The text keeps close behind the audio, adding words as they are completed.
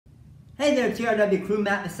Hey there, TRW crew,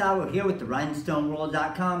 Matt Masawa here with the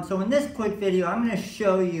RhinestoneWorld.com. So in this quick video, I'm going to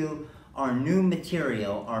show you our new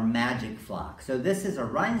material, our Magic Flock. So this is a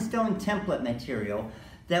rhinestone template material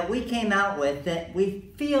that we came out with that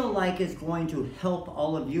we feel like is going to help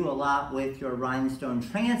all of you a lot with your rhinestone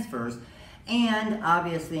transfers and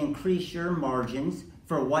obviously increase your margins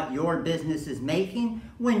for what your business is making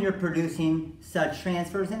when you're producing such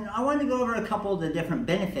transfers. And I want to go over a couple of the different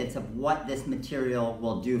benefits of what this material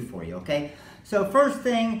will do for you, okay? So first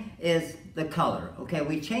thing is the color, okay?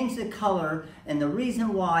 We changed the color, and the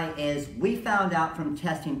reason why is we found out from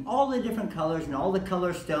testing all the different colors and all the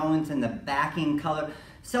color stones and the backing color,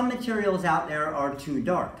 some materials out there are too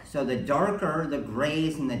dark. So the darker, the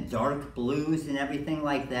grays and the dark blues and everything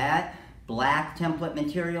like that, black template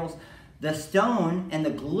materials, the stone and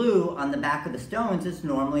the glue on the back of the stones is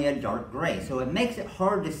normally a dark gray. So it makes it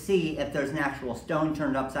hard to see if there's an actual stone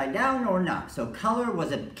turned upside down or not. So color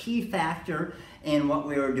was a key factor in what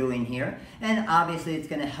we were doing here. And obviously it's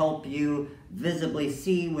gonna help you visibly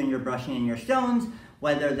see when you're brushing in your stones,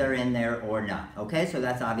 whether they're in there or not, okay? So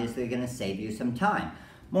that's obviously gonna save you some time.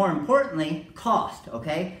 More importantly, cost,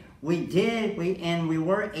 okay? We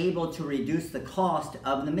were able to reduce the cost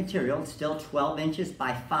of the material. It's still 12 inches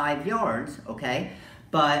by 5 yards, okay?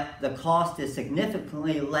 But the cost is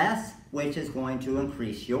significantly less, which is going to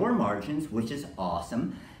increase your margins, which is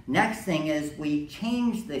awesome. Next thing is we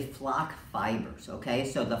changed the flock fibers, okay?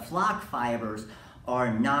 So the flock fibers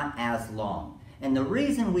are not as long. And the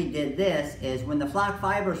reason we did this is when the flock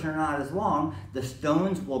fibers are not as long, the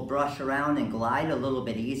stones will brush around and glide a little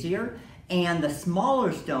bit easier. And the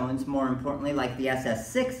smaller stones, more importantly, like the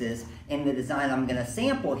SS6s in the design I'm gonna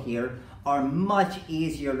sample here, are much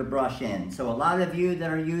easier to brush in. So a lot of you that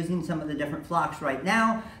are using some of the different flocks right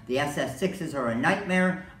now, the SS6s are a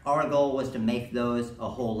nightmare. Our goal was to make those a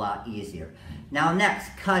whole lot easier. Now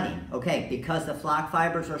next, cutting. Okay, because the flock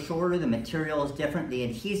fibers are shorter, the material is different, the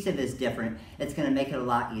adhesive is different, it's gonna make it a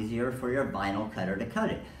lot easier for your vinyl cutter to cut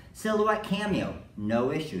it. Silhouette Cameo,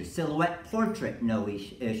 no issues. Silhouette Portrait, no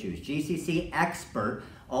issues. GCC Expert,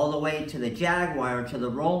 all the way to the Jaguar, to the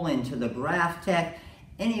Roland, to the Graph Tech.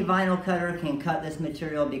 Any vinyl cutter can cut this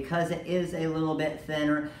material because it is a little bit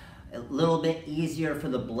thinner, a little bit easier for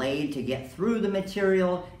the blade to get through the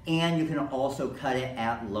material, and you can also cut it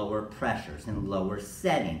at lower pressures and lower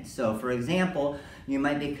settings. So for example, you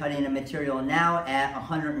might be cutting a material now at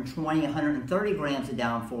 120, 130 grams of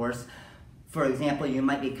downforce. For example, you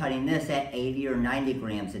might be cutting this at 80 or 90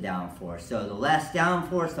 grams of downforce. So the less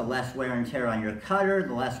downforce, the less wear and tear on your cutter,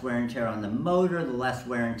 the less wear and tear on the motor, the less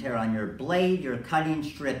wear and tear on your blade, your cutting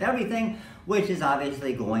strip, everything, which is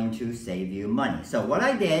obviously going to save you money. So what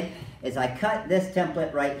I did is I cut this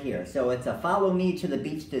template right here. So it's a Follow Me to the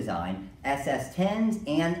Beach design, SS10s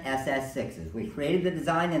and SS6s. We created the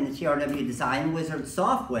design in the TRW Design Wizard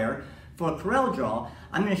software for CorelDRAW.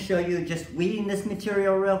 I'm gonna show you just weeding this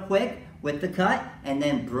material real quick with the cut and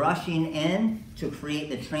then brushing in to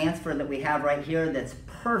create the transfer that we have right here. That's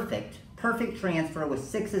perfect transfer with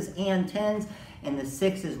 6s and 10s, and the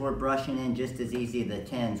 6s were brushing in just as easy as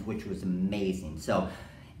the 10s, which was amazing. So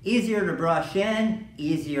easier to brush in,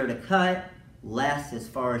 easier to cut, less as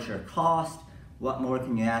far as your cost. What more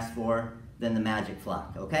can you ask for than the Magic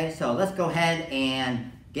Flock, okay? So let's go ahead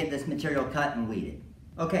and get this material cut and weeded.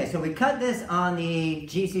 Okay, so we cut this on the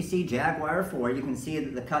GCC Jaguar 4. You can see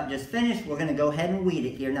that the cut just finished. We're gonna go ahead and weed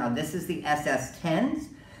it here. Now this is the SS10s,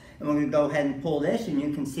 and we're gonna go ahead and pull this, and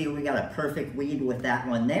you can see we got a perfect weed with that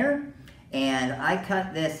one there. And I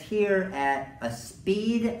cut this here at a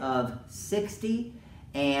speed of 60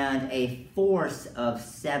 and a force of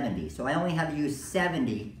 70. So I only had to use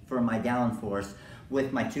 70 for my downforce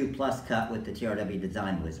with my 2+ cut with the TRW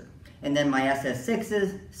Design Wizard. And then my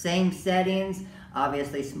SS6s, same settings,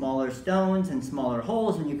 obviously smaller stones and smaller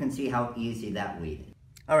holes, and you can see how easy that weeded.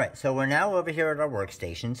 All right, so we're now over here at our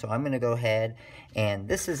workstation, so I'm gonna go ahead, and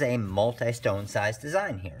this is a multi-stone size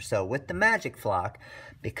design here. So with the Magic Flock,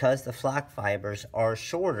 because the flock fibers are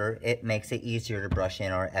shorter, it makes it easier to brush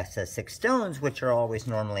in our SS6 stones, which are always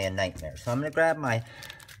normally a nightmare. So I'm gonna grab my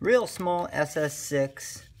real small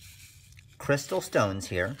SS6 crystal stones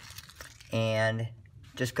here, and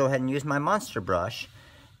just go ahead and use my monster brush,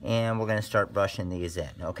 and we're gonna start brushing these in,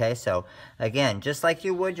 okay? So again, just like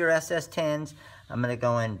you would your SS10s, I'm gonna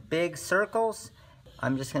go in big circles.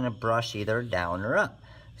 I'm just gonna brush either down or up.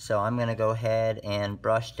 So I'm gonna go ahead and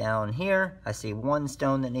brush down here. I see one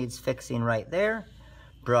stone that needs fixing right there.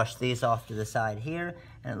 Brush these off to the side here,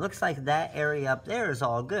 and it looks like that area up there is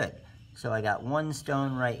all good. So I got one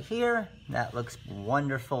stone right here. That looks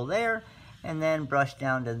wonderful there. And then brush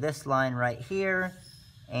down to this line right here,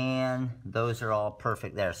 and those are all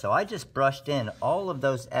perfect there. So I just brushed in all of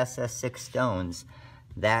those SS6 stones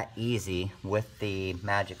that easy with the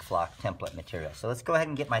Magic Flock template material. So let's go ahead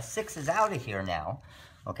and get my 6s out of here now,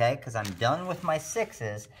 okay, because I'm done with my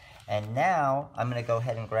 6s. And now I'm going to go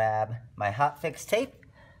ahead and grab my hot fix tape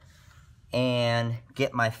and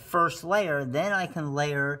get my first layer. Then I can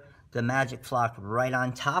layer the Magic Flock right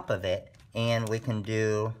on top of it, and we can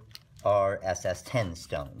do our SS10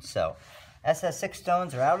 stones. So SS6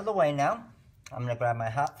 stones are out of the way now. I'm going to grab my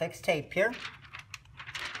hot fix tape here.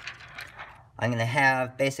 I'm going to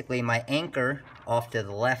have basically my anchor off to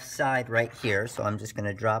the left side right here. So I'm just going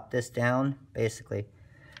to drop this down basically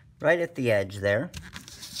right at the edge there.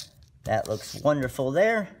 That looks wonderful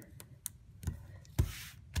there.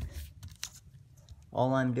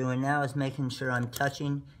 All I'm doing now is making sure I'm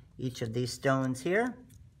touching each of these stones here,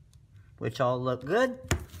 which all look good.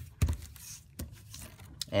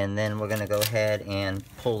 And then we're going to go ahead and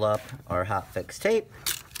pull up our hot fix tape.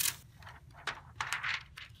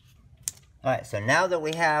 Alright, so now that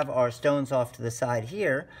we have our stones off to the side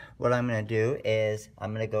here, what I'm going to do is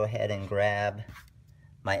I'm going to go ahead and grab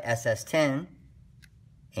my SS10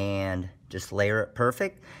 and just layer it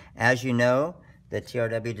perfect. As you know, the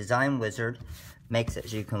TRW Design Wizard makes it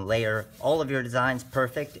so you can layer all of your designs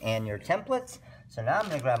perfect and your templates. So now I'm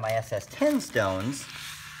going to grab my SS10 stones,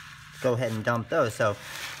 go ahead and dump those. So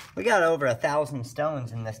we got over 1,000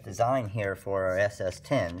 stones in this design here for our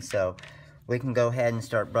SS10. So we can go ahead and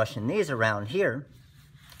start brushing these around here.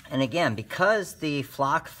 And again, because the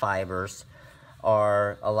flock fibers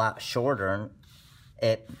are a lot shorter,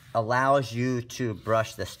 it allows you to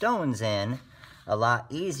brush the stones in a lot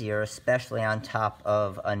easier, especially on top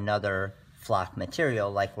of another flock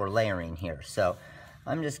material like we're layering here. So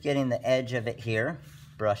I'm just getting the edge of it here,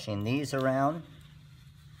 brushing these around,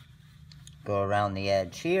 go around the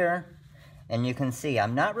edge here, and you can see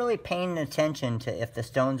I'm not really paying attention to if the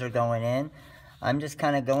stones are going in. I'm just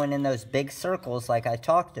kind of going in those big circles like I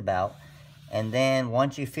talked about, and then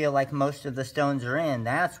once you feel like most of the stones are in,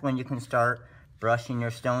 that's when you can start brushing your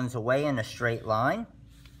stones away in a straight line.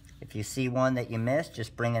 If you see one that you missed,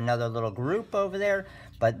 just bring another little group over there.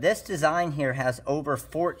 But this design here has over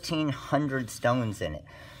 1,400 stones in it.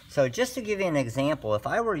 So just to give you an example, if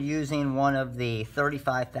I were using one of the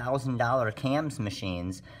 $35,000 CAMS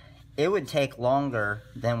machines, it would take longer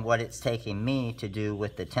than what it's taking me to do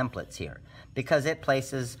with the templates here, because it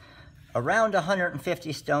places around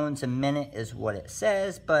 150 stones a minute is what it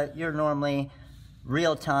says, but you're normally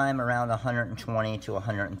real time around 120 to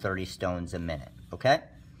 130 stones a minute, okay?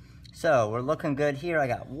 So we're looking good here. I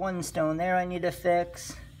got one stone there I need to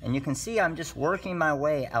fix, and you can see I'm just working my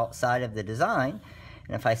way outside of the design.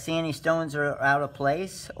 And if I see any stones are out of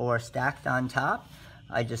place or stacked on top,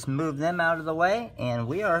 I just move them out of the way, and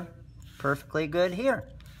we are perfectly good here.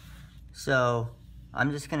 So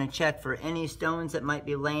I'm just going to check for any stones that might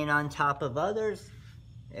be laying on top of others.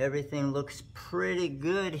 Everything looks pretty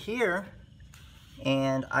good here.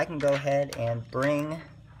 And I can go ahead and bring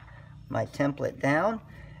my template down.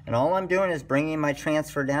 And all I'm doing is bringing my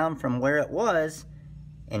transfer down from where it was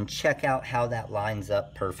and check out how that lines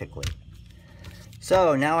up perfectly.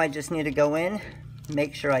 So now I just need to go in,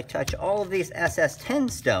 make sure I touch all of these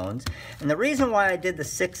SS10 stones. And the reason why I did the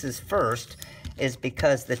 6s first is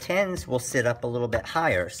because the 10s will sit up a little bit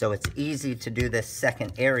higher. So it's easy to do this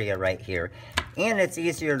second area right here. And it's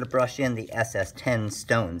easier to brush in the SS10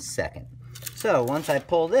 stones second. So once I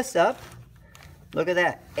pull this up, look at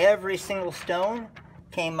that. Every single stone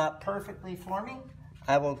came up perfectly for me.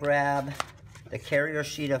 I will grab the carrier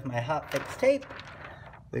sheet of my hot fix tape.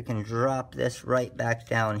 We can drop this right back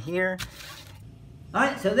down here.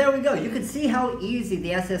 Alright, so there we go. You can see how easy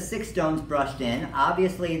the SS6 stones brushed in.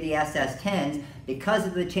 Obviously the SS10s, because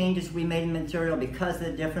of the changes we made in material, because of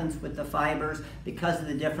the difference with the fibers, because of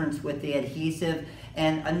the difference with the adhesive.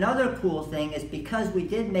 And another cool thing is because we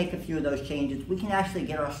did make a few of those changes, we can actually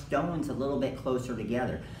get our stones a little bit closer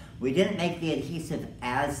together. We didn't make the adhesive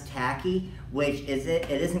as tacky, which is it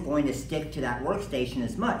isn't going to stick to that workstation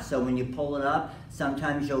as much. So when you pull it up,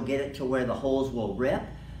 sometimes you'll get it to where the holes will rip.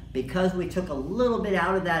 Because we took a little bit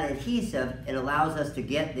out of that adhesive, it allows us to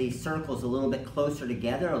get these circles a little bit closer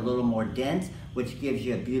together, a little more dense, which gives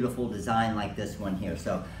you a beautiful design like this one here.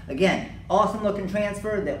 So again, awesome looking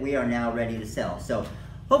transfer that we are now ready to sell. So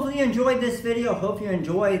hopefully you enjoyed this video. Hope you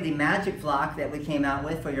enjoyed the Magic Flock that we came out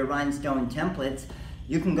with for your rhinestone templates.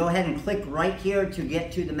 You can go ahead and click right here to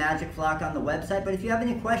get to the Magic Flock on the website. But if you have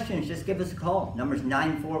any questions, just give us a call. Number's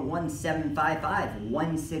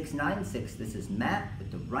 941-755-1696. This is Matt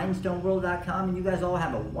with the Rhinestoneworld.com, and you guys all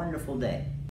have a wonderful day.